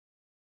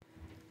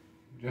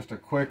Just a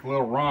quick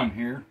little run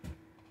here.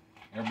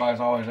 Everybody's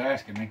always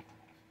asking me.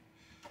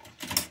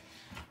 This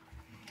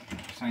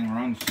thing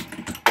runs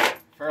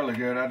fairly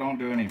good. I don't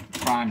do any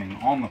priming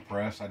on the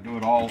press. I do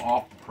it all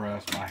off the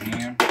press by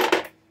hand,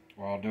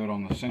 or I'll do it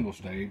on the single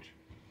stage.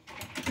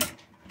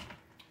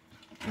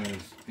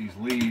 Because these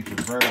leads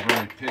are very,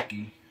 very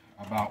picky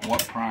about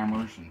what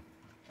primers and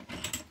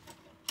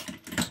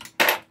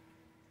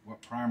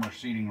what primer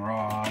seating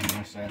rod and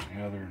this, that,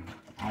 and the other. And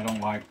I don't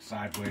like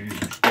sideways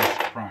or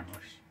squished primers.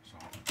 So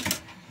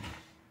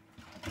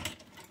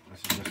this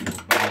is just a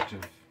little batch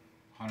of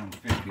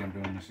 150 I'm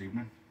doing this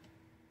evening.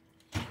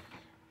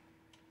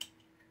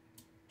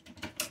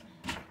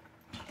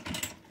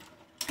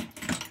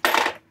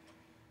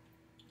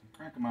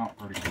 Crank them out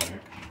pretty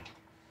quick.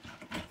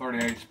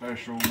 38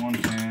 special,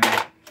 110,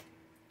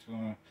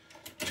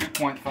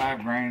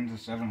 2.5 grains of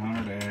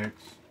 700X.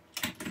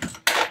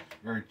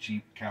 Very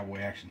cheap cowboy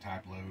action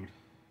type load.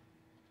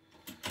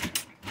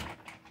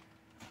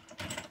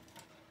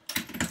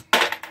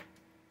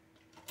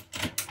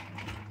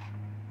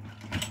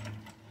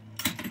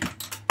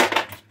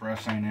 This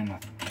press ain't in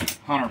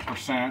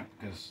 100%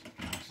 because,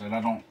 like I said,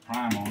 I don't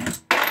prime on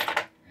it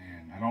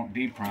and I don't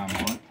deprime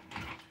on it.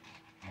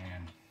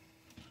 And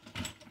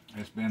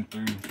it's been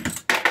through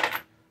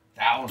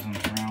thousands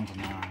of rounds of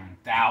 9,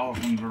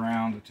 thousands of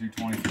rounds of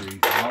 223,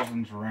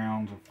 thousands of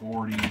rounds of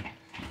 40.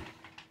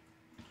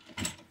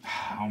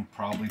 I'm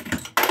probably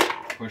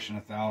pushing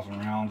 1,000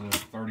 rounds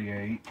of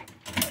 38.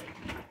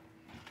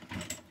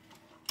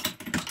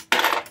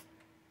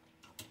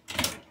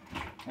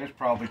 There's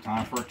probably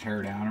time for a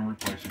tear down and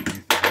replace a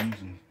few things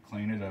and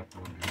clean it up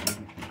real good.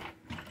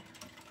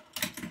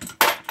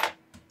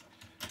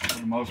 For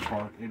the most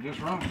part, it just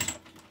runs.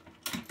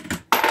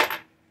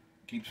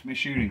 Keeps me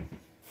shooting.